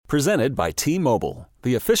Presented by T-Mobile,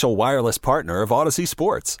 the official wireless partner of Odyssey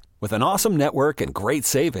Sports. With an awesome network and great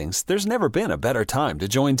savings, there's never been a better time to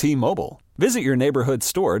join T-Mobile. Visit your neighborhood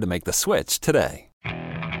store to make the switch today.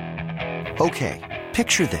 Okay,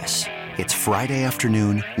 picture this. It's Friday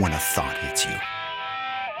afternoon when a thought hits you.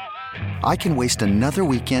 I can waste another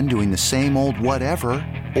weekend doing the same old whatever,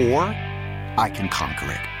 or I can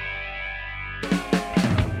conquer it.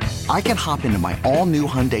 I can hop into my all-new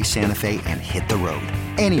Hyundai Santa Fe and hit the road.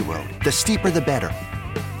 Any road. The steeper, the better.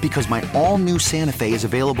 Because my all-new Santa Fe is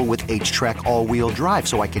available with H-Track all-wheel drive,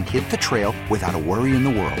 so I can hit the trail without a worry in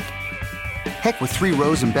the world. Heck, with 3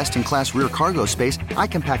 rows and best-in-class rear cargo space, I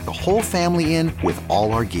can pack the whole family in with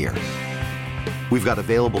all our gear. We've got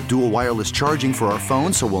available dual wireless charging for our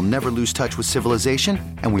phones, so we'll never lose touch with civilization,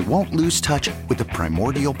 and we won't lose touch with the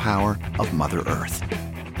primordial power of Mother Earth.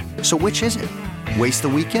 So which is it? Waste the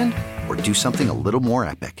weekend or do something a little more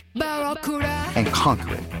epic? And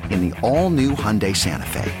conquer it in the all-new Hyundai Santa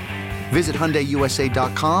Fe. Visit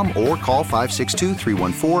HyundaiUSA.com or call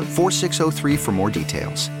 562-314-4603 for more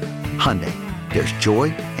details. Hyundai, there's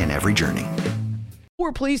joy in every journey.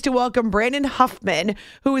 We're pleased to welcome Brandon Huffman,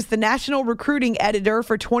 who is the national recruiting editor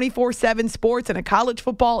for 24/7 Sports and a college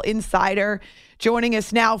football insider, joining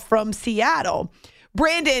us now from Seattle.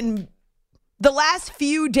 Brandon, the last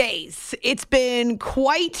few days, it's been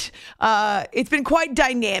quite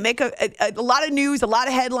dynamic. A lot of news, a lot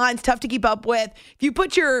of headlines, tough to keep up with. If you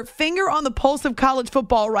put your finger on the pulse of college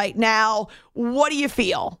football right now, what do you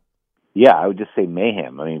feel? Yeah, I would just say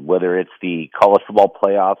mayhem. I mean, whether it's the college football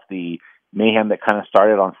playoffs, the mayhem that kind of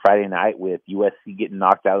started on Friday night with USC getting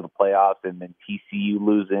knocked out of the playoffs and then TCU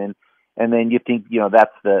losing, and then you think,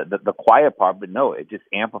 that's the quiet part, but no, it just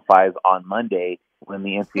amplifies on Monday when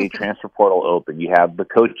the NCAA transfer portal opened. You have the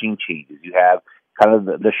coaching changes. You have kind of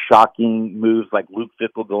the shocking moves like Luke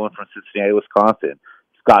Fickell going from Cincinnati, Wisconsin,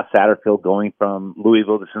 Scott Satterfield going from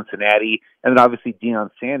Louisville to Cincinnati, and then obviously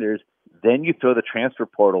Deion Sanders. Then you throw the transfer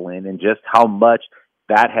portal in and just how much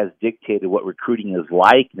that has dictated what recruiting is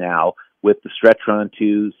like now with the stretch run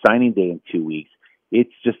to signing day in 2 weeks.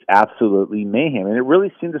 It's just absolutely mayhem. And it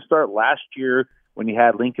really seemed to start last year when you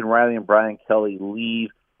had Lincoln Riley and Brian Kelly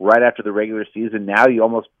leave right after the regular season. Now you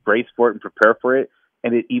almost brace for it and prepare for it,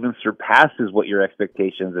 and it even surpasses what your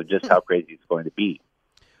expectations of just how crazy it's going to be.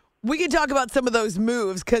 We can talk about some of those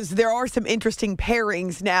moves because there are some interesting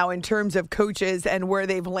pairings now in terms of coaches and where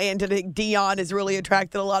they've landed. I think Deion has really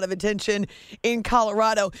attracted a lot of attention in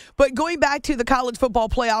Colorado. But going back to the college football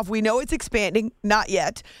playoff, we know it's expanding, not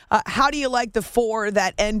yet. How do you like the 4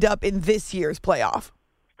 that end up in this year's playoff?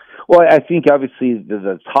 Well, I think obviously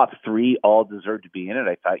the top 3 all deserve to be in it.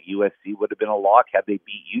 I thought USC would have been a lock had they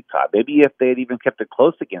beat Utah. Maybe if they had even kept it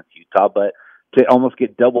close against Utah, but to almost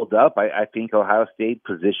get doubled up, I think Ohio State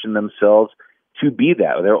positioned themselves to be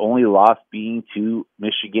that. Their only loss being to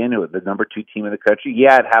Michigan, who was the number 2 team in the country.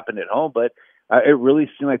 Yeah, it happened at home, but it really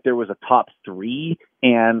seemed like there was a top 3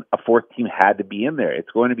 and a 4th team had to be in there.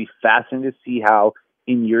 It's going to be fascinating to see how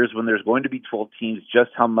in years when there's going to be 12 teams,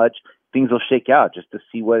 just how much things will shake out, just to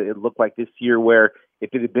see what it looked like this year, where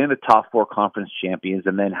if it had been the top 4 conference champions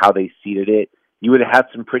and then how they seeded it, you would have had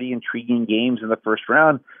some pretty intriguing games in the first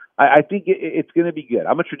round. I think it's going to be good.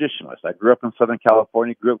 I'm a traditionalist. I grew up in Southern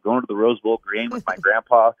California, grew up going to the Rose Bowl game with my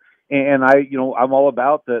grandpa, and I'm all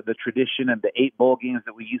about the tradition and the 8 bowl games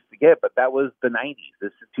that we used to get, but that was the 90s.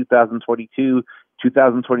 This is 2022,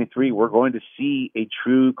 2023. We're going to see a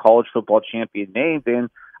true college football champion named,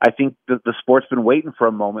 and I think the sport's been waiting for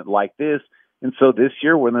a moment like this. And so this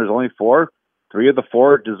year, when there's only 4, 3 of the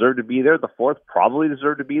 4 deserve to be there. The 4th probably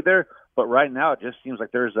deserve to be there. But right now, it just seems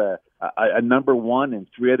like there's a number 1 and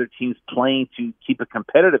 3 other teams playing to keep it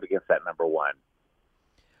competitive against that number 1.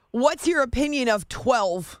 What's your opinion of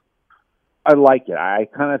 12? I like it. I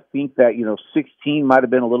kind of think that, 16 might have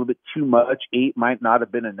been a little bit too much. 8 might not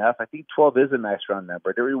have been enough. I think 12 is a nice round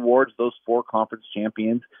number. It rewards those 4 conference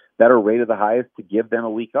champions that are rated the highest to give them a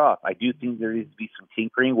week off. I do think there needs to be some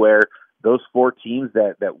tinkering where those 4 teams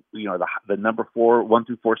that the number 4, 1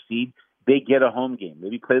 through 4 seed, they get a home game.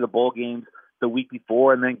 Maybe play the bowl games the week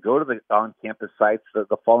before and then go to the on-campus sites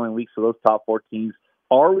the following week, so those top 4 teams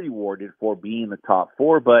are rewarded for being the top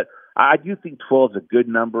 4. But I do think 12 is a good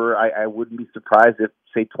number. I wouldn't be surprised if,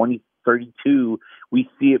 say, 2032, we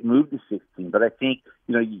see it move to 16. But I think,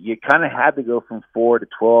 you kind of had to go from 4 to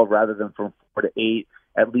 12 rather than from 4 to 8,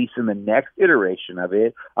 at least in the next iteration of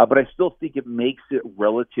it. But I still think it makes it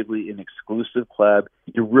relatively an exclusive club.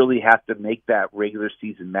 You really have to make that regular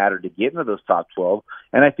season matter to get into those top 12.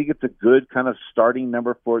 And I think it's a good kind of starting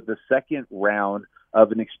number for the second round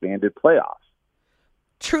of an expanded playoff.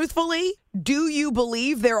 Truthfully, do you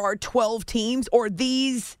believe there are 12 teams, or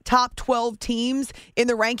these top 12 teams in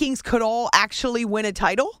the rankings could all actually win a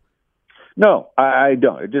title? No, I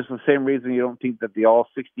don't. It's just the same reason you don't think that the all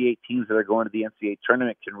 68 teams that are going to the NCAA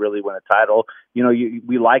tournament can really win a title. You know,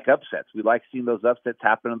 we like upsets. We like seeing those upsets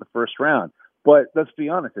happen in the first round. But let's be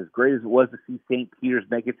honest, as great as it was to see St. Peter's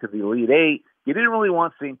make it to the Elite Eight, you didn't really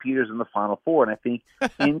want St. Peter's in the Final Four. And I think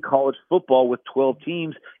in college football with 12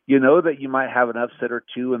 teams, you know that you might have an upset or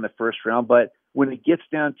two in the first round. But when it gets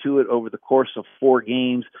down to it over the course of 4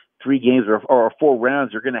 games, 3 games, or 4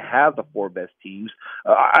 rounds, you're going to have the 4 best teams.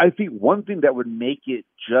 I think one thing that would make it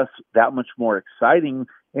just that much more exciting,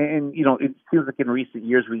 and, you know, it seems like in recent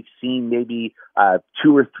years we've seen maybe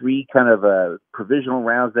 2 or 3 kind of provisional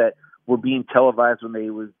rounds that were being televised when they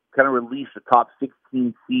would kind of release the top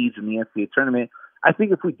 16 seeds in the NCAA tournament. I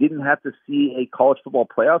think if we didn't have to see a college football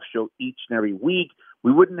playoff show each and every week,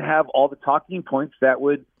 we wouldn't have all the talking points that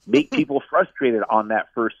would make people frustrated on that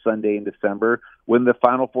first Sunday in December when the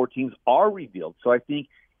Final Four teams are revealed. So I think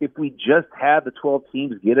if we just had the 12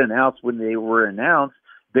 teams get announced when they were announced,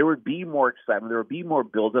 there would be more excitement. There would be more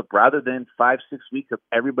buildup rather than 5-6 weeks of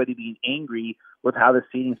everybody being angry with how the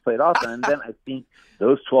seedings played off. And then I think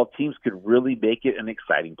those 12 teams could really make it an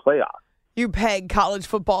exciting playoff. You peg college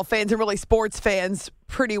football fans and really sports fans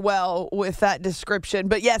pretty well with that description.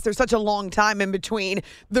 But yes, there's such a long time in between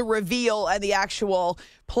the reveal and the actual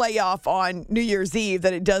playoff on New Year's Eve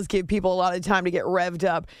that it does give people a lot of time to get revved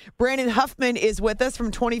up. Brandon Huffman is with us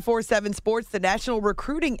from 24/7 Sports, the national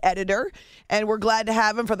recruiting editor, and we're glad to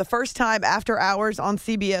have him for the first time after hours on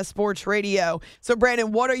CBS Sports Radio. So,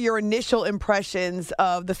 Brandon, what are your initial impressions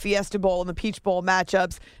of the Fiesta Bowl and the Peach Bowl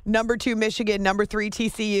matchups? Number 2, Michigan, number 3,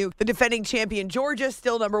 TCU, the defending champion Georgia,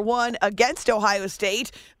 still number 1 against Ohio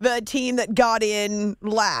State, the team that got in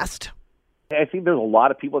last. I think there's a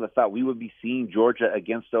lot of people that thought we would be seeing Georgia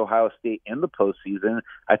against Ohio State in the postseason.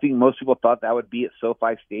 I think most people thought that would be at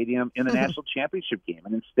SoFi Stadium in the national championship game.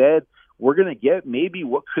 And instead, we're going to get maybe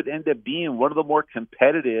what could end up being one of the more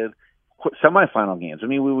competitive semifinal games. I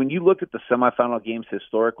mean, when you look at the semifinal games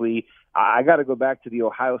historically, I got to go back to the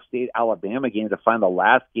Ohio State-Alabama game to find the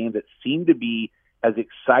last game that seemed to be as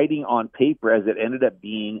exciting on paper as it ended up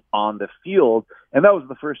being on the field. And that was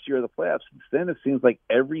the first year of the playoffs. Since then, it seems like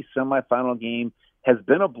every semifinal game has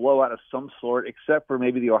been a blowout of some sort, except for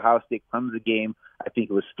maybe the Ohio State-Clemson game. I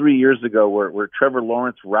think it was 3 years ago where Trevor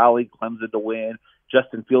Lawrence rallied Clemson to win.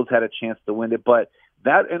 Justin Fields had a chance to win it. But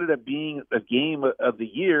that ended up being a game of the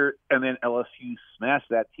year, and then LSU smashed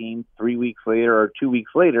that team 3 weeks later or 2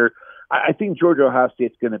 weeks later. I think Georgia-Ohio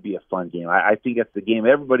State's going to be a fun game. I think that's the game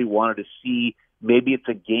everybody wanted to see. Maybe it's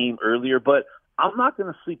a game earlier, but I'm not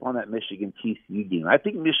going to sleep on that Michigan-TCU game. I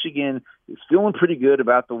think Michigan is feeling pretty good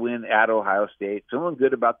about the win at Ohio State, feeling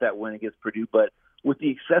good about that win against Purdue, but with the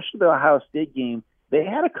exception of the Ohio State game, they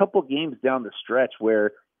had a couple games down the stretch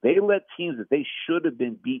where they let teams that they should have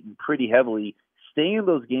been beaten pretty heavily stay in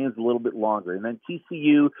those games a little bit longer. And then TCU,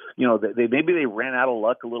 you know, maybe they ran out of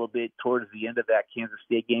luck a little bit towards the end of that Kansas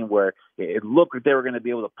State game where it looked like they were going to be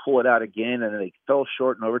able to pull it out again, and then they fell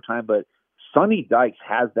short in overtime. But Sonny Dykes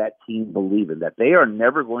has that team believing that they are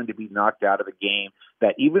never going to be knocked out of a game,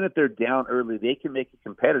 that even if they're down early, they can make it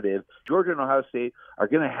competitive. Georgia and Ohio State are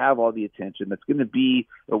going to have all the attention. That's going to be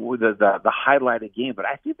the highlighted game. But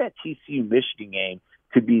I think that TCU-Michigan game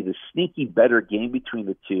could be the sneaky better game between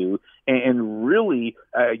the two. And really,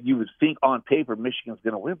 you would think on paper Michigan's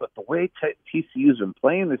going to win. But the way TCU's been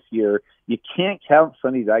playing this year, you can't count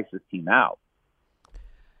Sonny Dykes' team out.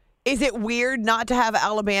 Is it weird not to have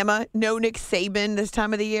Alabama, no Nick Saban this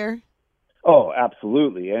time of the year? Oh,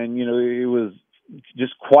 absolutely. And, you know, it was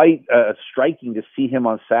just quite striking to see him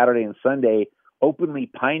on Saturday and Sunday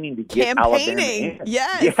openly pining to get Alabama in.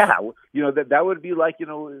 Yes. Yeah. You know, that would be like, you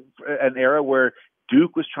know, an era where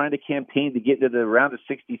Duke was trying to campaign to get to the round of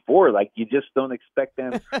 64. Like, you just don't expect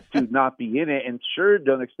them to not be in it. And sure,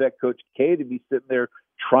 don't expect Coach K to be sitting there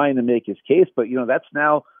trying to make his case. But, you know, that's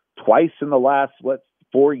now twice in the last,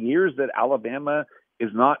 4 years that Alabama is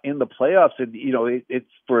not in the playoffs. And, you know, it's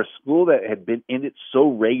for a school that had been in it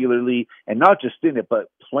so regularly, and not just in it, but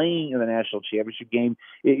playing in the national championship game.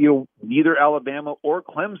 You know, neither Alabama or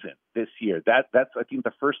Clemson this year. That's, I think,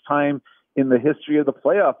 the first time in the history of the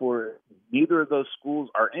playoff where neither of those schools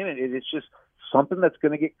are in it. It's just something that's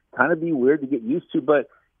going to get kind of be weird to get used to. But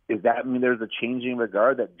does that mean there's a changing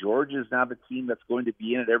regard that Georgia is now the team that's going to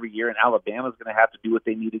be in it every year, and Alabama's going to have to do what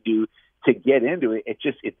they need to do to get into it?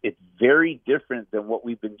 It's very different than what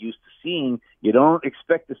we've been used to seeing. You don't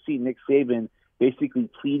expect to see Nick Saban basically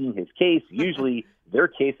pleading his case. Usually their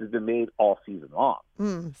case has been made all season long.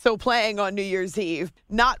 So playing on New Year's Eve,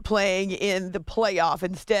 not playing in the playoff.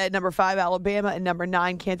 Instead, number 5, Alabama, and number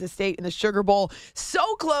 9, Kansas State in the Sugar Bowl. So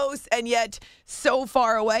close and yet so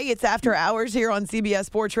far away. It's after hours here on CBS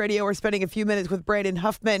Sports Radio. We're spending a few minutes with Brandon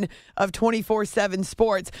Huffman of 24/7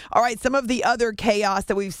 Sports. All right, some of the other chaos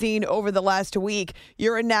that we've seen over the last week.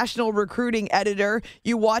 You're a national recruiting editor.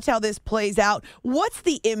 You watch how this plays out. What's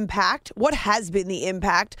the impact? What has been the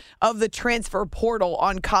impact of the transfer portal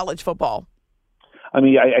on college football? I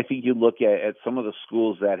mean, I think you look at some of the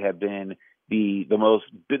schools that have been the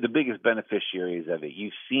biggest beneficiaries of it.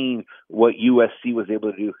 You've seen what USC was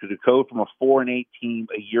able to do to go from a 4-8 team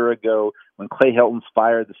a year ago when Clay Helton's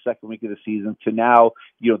fired the second week of the season to now,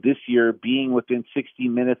 this year being within 60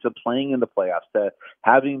 minutes of playing in the playoffs, to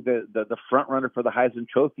having the front runner for the Heisman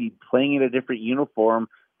Trophy playing in a different uniform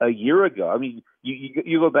a year ago. I mean,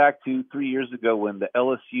 you go back to 3 years ago when the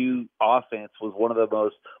LSU offense was one of the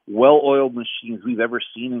most well-oiled machines we've ever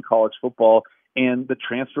seen in college football, and the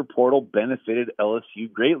transfer portal benefited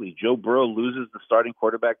LSU greatly. Joe Burrow loses the starting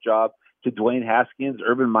quarterback job to Dwayne Haskins.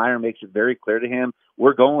 Urban Meyer makes it very clear to him,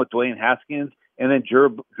 we're going with Dwayne Haskins, and then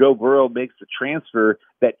Joe Burrow makes the transfer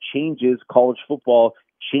that changes college football,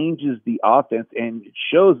 changes the offense, and it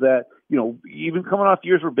shows that, even coming off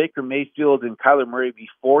years where Baker Mayfield and Kyler Murray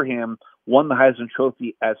before him won the Heisman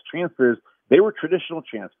Trophy as transfers, they were traditional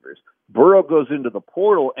transfers. Burrow goes into the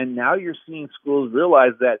portal, and now you're seeing schools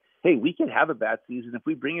realize that, hey, we could have a bad season. If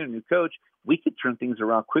we bring in a new coach, we could turn things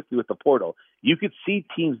around quickly with the portal. You could see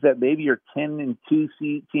teams that maybe are 10-2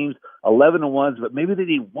 teams, 11-1s, but maybe they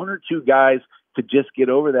need 1 or 2 guys to just get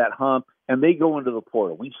over that hump, and they go into the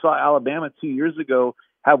portal. We saw Alabama 2 years ago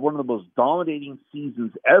have one of the most dominating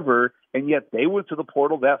seasons ever, and yet they went to the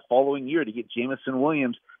portal that following year to get Jamison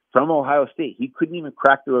Williams from Ohio State. He couldn't even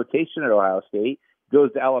crack the rotation at Ohio State,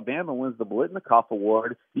 goes to Alabama, wins the Biletnikoff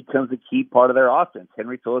Award, becomes a key part of their offense.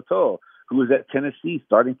 Henry To'oTo'o, who was at Tennessee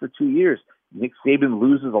starting for 2 years. Nick Saban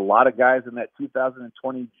loses a lot of guys in that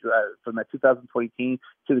 2020 from that 2020 team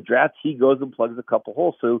to the draft. He goes and plugs a couple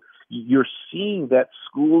holes. So you're seeing that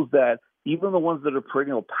schools that even the ones that are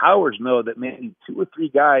perennial powers know that maybe 2 or 3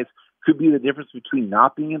 guys could be the difference between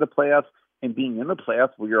not being in the playoffs and being in the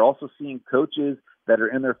playoffs, where you're also seeing coaches that are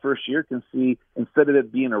in their first year can see, instead of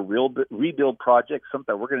it being a real rebuild project,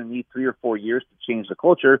 something that we're going to need 3 or 4 years to change the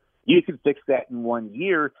culture, you can fix that in 1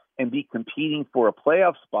 year and be competing for a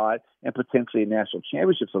playoff spot and potentially a national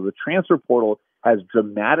championship. So the transfer portal has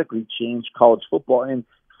dramatically changed college football. And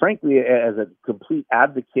frankly, as a complete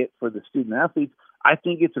advocate for the student athletes, I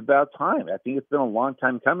think it's about time. I think it's been a long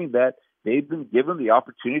time coming that they've been given the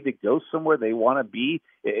opportunity to go somewhere they want to be.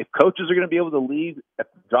 If coaches are going to be able to leave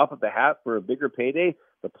at the drop of the hat for a bigger payday,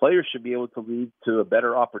 the players should be able to lead to a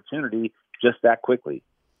better opportunity just that quickly.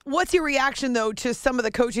 What's your reaction, though, to some of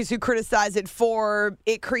the coaches who criticize it for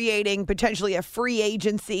it creating potentially a free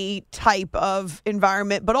agency type of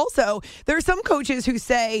environment? But also, there are some coaches who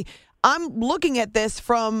say, I'm looking at this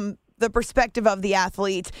from the perspective of the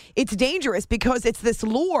athletes. It's dangerous because it's this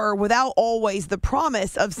lure without always the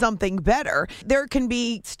promise of something better. There can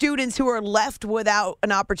be students who are left without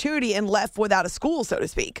an opportunity and left without a school, so to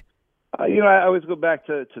speak. I always go back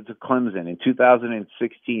to Clemson in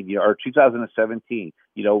 2016 or 2017.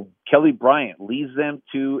 Kelly Bryant leads them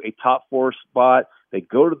to a top 4 spot. They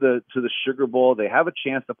go to the Sugar Bowl. They have a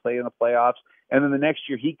chance to play in the playoffs. And then the next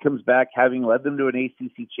year he comes back having led them to an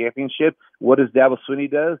ACC championship. What does Dabo Swinney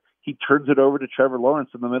do? He turns it over to Trevor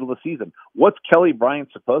Lawrence in the middle of the season. What's Kelly Bryant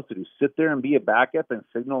supposed to do? Sit there and be a backup and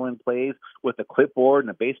signal in plays with a clipboard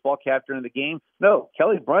and a baseball cap during the game? No,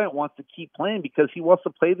 Kelly Bryant wants to keep playing because he wants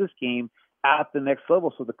to play this game at the next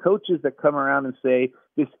level. So the coaches that come around and say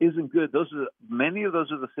this isn't good, many of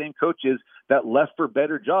those are the same coaches that left for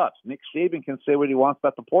better jobs. Nick Saban can say what he wants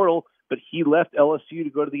about the portal, but he left LSU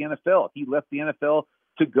to go to the NFL. He left the NFL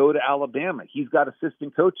to go to Alabama. He's got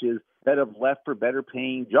assistant coaches that have left for better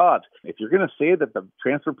paying jobs. If you're going to say that the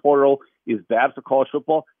transfer portal is bad for college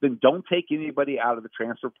football, then don't take anybody out of the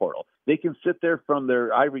transfer portal. They can sit there from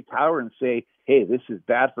their ivory tower and say, hey, this is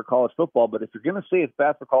bad for college football. But if you're going to say it's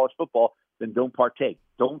bad for college football, then don't partake.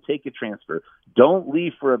 Don't take a transfer. Don't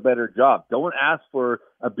leave for a better job. Don't ask for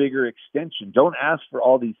a bigger extension. Don't ask for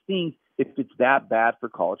all these things if it's that bad for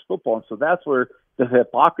college football. And so that's where the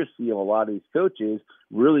hypocrisy of a lot of these coaches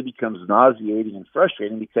really becomes nauseating and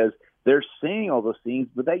frustrating, because they're saying all those things,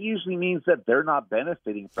 but that usually means that they're not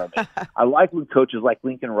benefiting from it. I like when coaches like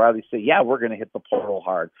Lincoln Riley say, yeah, we're going to hit the portal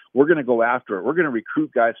hard. We're going to go after it. We're going to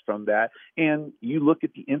recruit guys from that. And you look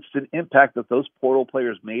at the instant impact that those portal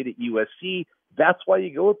players made at USC, That's why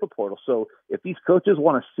you go with the portal. So if these coaches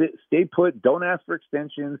want to stay put, don't ask for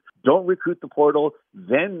extensions, don't recruit the portal,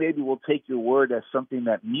 then maybe we'll take your word as something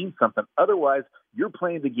that means something. Otherwise, you're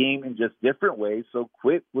playing the game in just different ways, so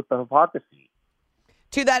quit with the hypocrisy.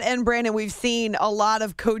 To that end, Brandon, we've seen a lot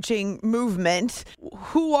of coaching movement.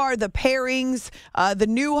 Who are the pairings, the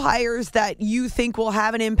new hires that you think will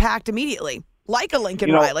have an impact immediately, like a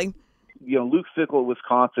Lincoln Riley? Luke Fickell at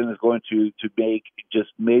Wisconsin is going to make just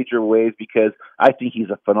major waves because I think he's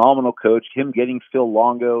a phenomenal coach. Him getting Phil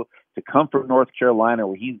Longo to come from North Carolina,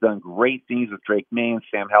 where he's done great things with Drake May and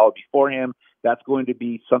Sam Howell before him, that's going to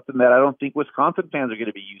be something that I don't think Wisconsin fans are going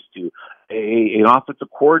to be used to. An offensive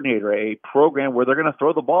coordinator, a program where they're going to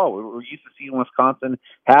throw the ball. We're used to seeing Wisconsin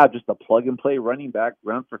have just a plug-and-play running back,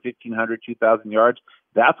 run for 1,500, 2,000 yards.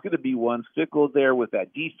 That's going to be one. Fickell there with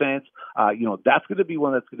that defense. That's going to be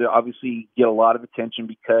one that's going to obviously get a lot of attention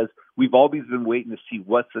because we've always been waiting to see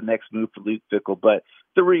what's the next move for Luke Fickell. But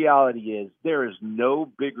the reality is there is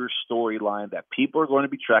no bigger storyline that people are going to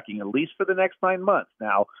be tracking, at least for the next 9 months.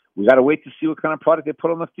 Now, we got to wait to see what kind of product they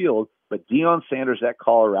put on the field. But Deion Sanders at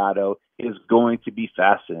Colorado is going to be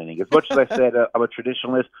fascinating. As much as I said I'm a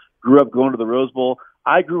traditionalist, grew up going to the Rose Bowl,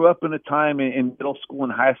 I grew up in a time in middle school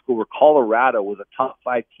and high school where Colorado was a top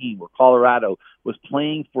 5 team, where Colorado was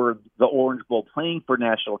playing for the Orange Bowl, playing for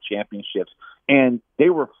national championships. And they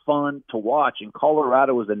were fun to watch. And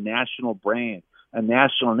Colorado was a national brand, a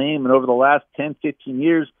national name. And over the last 10, 15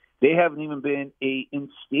 years, they haven't even been a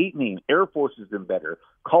in-state name. Air Force has been better.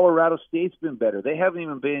 Colorado State's been better. They haven't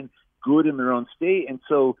even been good in their own state. And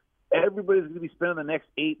so everybody's going to be spending the next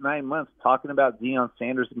 8-9 months talking about Deion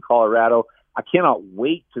Sanders in Colorado. I cannot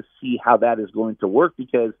wait to see how that is going to work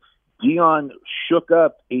because Deion shook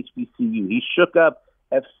up HBCU. He shook up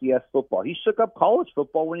FCS football. He shook up college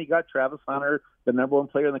football when he got Travis Hunter, the number 1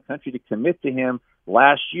 player in the country, to commit to him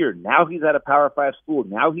last year. Now he's at a Power 5 school.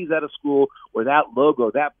 Now he's at a school where that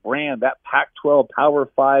logo, that brand, that Pac-12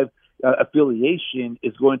 Power 5 affiliation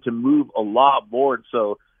is going to move a lot more. And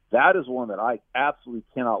so that is one that I absolutely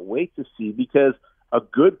cannot wait to see because a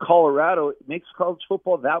good Colorado makes college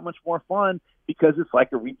football that much more fun because it's like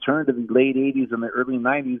a return to the late 80s and the early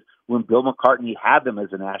 90s when Bill McCartney had them as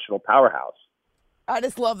a national powerhouse. I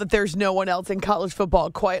just love that there's no one else in college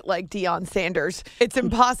football quite like Deion Sanders. It's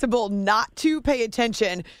impossible not to pay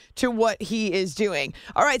attention to what he is doing.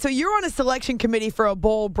 All right, so you're on a selection committee for a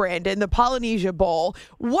bowl, Brandon, the Polynesia Bowl.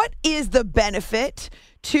 What is the benefit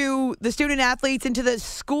to the student athletes and to the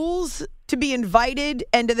schools to be invited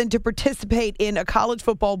and then to participate in a college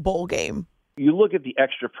football bowl game? You look at the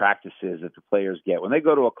extra practices that the players get. When they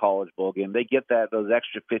go to a college bowl game, they get those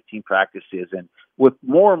extra 15 practices. And with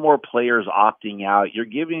more and more players opting out, you're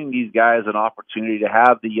giving these guys an opportunity to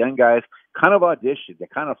have the young guys kind of audition, to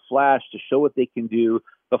kind of flash, to show what they can do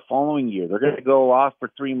the following year. They're going to go off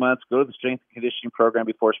for 3 months, go to the strength and conditioning program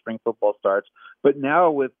before spring football starts. But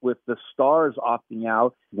now with the stars opting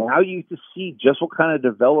out, now you get to see just what kind of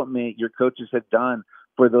development your coaches have done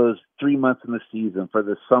for those 3 months in the season, for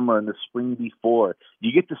the summer and the spring before.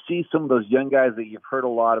 You get to see some of those young guys that you've heard a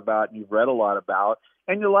lot about and you've read a lot about.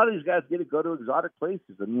 And a lot of these guys get to go to exotic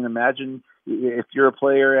places. I mean, imagine if you're a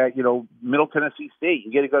player at, Middle Tennessee State,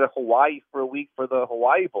 you get to go to Hawaii for a week for the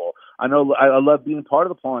Hawaii Bowl. I know I love being part of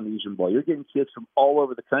the Polynesian Bowl. You're getting kids from all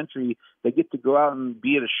over the country. They get to go out and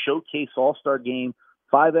be at a showcase all-star game,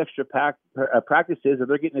 5 extra practices, and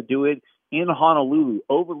they're getting to do it in Honolulu,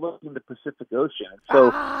 overlooking the Pacific Ocean.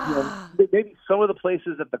 So, maybe some of the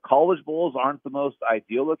places at the college bowls aren't the most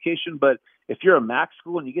ideal location, but if you're a MAC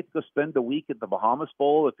school and you get to go spend a week at the Bahamas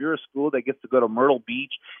Bowl, if you're a school that gets to go to Myrtle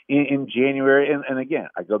Beach in January, and again,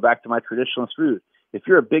 I go back to my traditionalist roots. If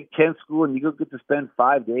you're a Big Ten school and you get to spend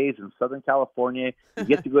 5 days in Southern California, you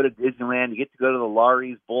get to go to Disneyland, you get to go to the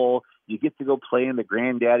Lowry's Bowl, you get to go play in the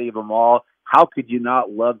granddaddy of them all. How could you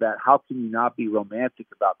not love that? How can you not be romantic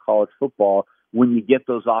about college football when you get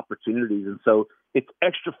those opportunities? And so it's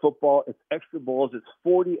extra football, it's extra bowls, it's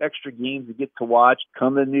 40 extra games you get to watch.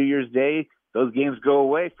 Come to New Year's Day, those games go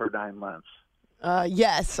away for 9 months.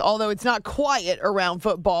 Yes, although it's not quiet around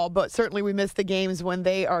football, but certainly we miss the games when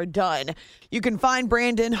they are done. You can find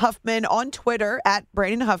Brandon Huffman on Twitter at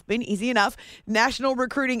Brandon Huffman, easy enough, national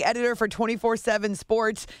recruiting editor for 24/7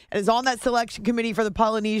 Sports, and is on that selection committee for the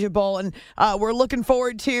Polynesia Bowl. And we're looking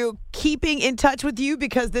forward to keeping in touch with you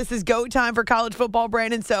because this is go time for college football,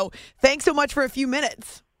 Brandon. So thanks so much for a few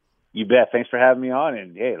minutes. You bet. Thanks for having me on.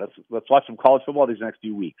 And hey, let's watch some college football these next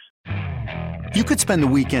few weeks. You could spend the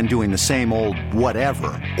weekend doing the same old whatever,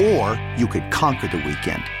 or you could conquer the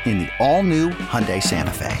weekend in the all-new Hyundai Santa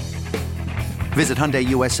Fe. Visit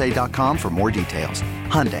HyundaiUSA.com for more details.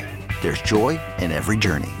 Hyundai, there's joy in every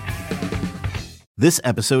journey. This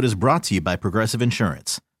episode is brought to you by Progressive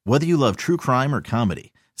Insurance. Whether you love true crime or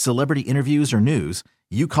comedy, celebrity interviews or news,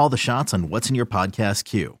 you call the shots on what's in your podcast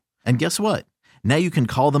queue. And guess what? Now you can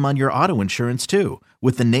call them on your auto insurance too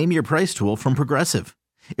with the Name Your Price tool from Progressive.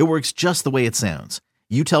 It works just the way it sounds.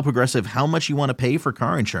 You tell Progressive how much you want to pay for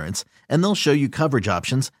car insurance, and they'll show you coverage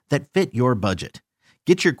options that fit your budget.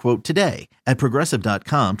 Get your quote today at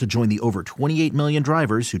Progressive.com to join the over 28 million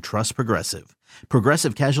drivers who trust Progressive.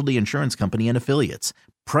 Progressive Casualty Insurance Company and Affiliates.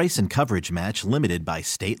 Price and coverage match limited by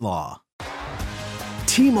state law.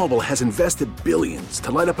 T-Mobile has invested billions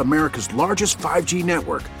to light up America's largest 5G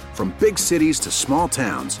network, from big cities to small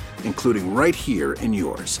towns, including right here in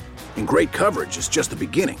yours. And great coverage is just the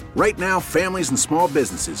beginning. Right now, families and small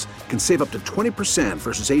businesses can save up to 20%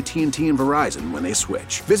 versus AT&T and Verizon when they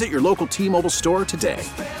switch. Visit your local T-Mobile store today.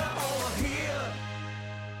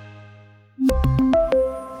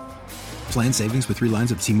 Plan savings with 3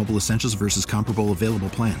 lines of T-Mobile Essentials versus comparable available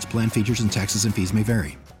plans. Plan features and taxes and fees may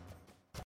vary.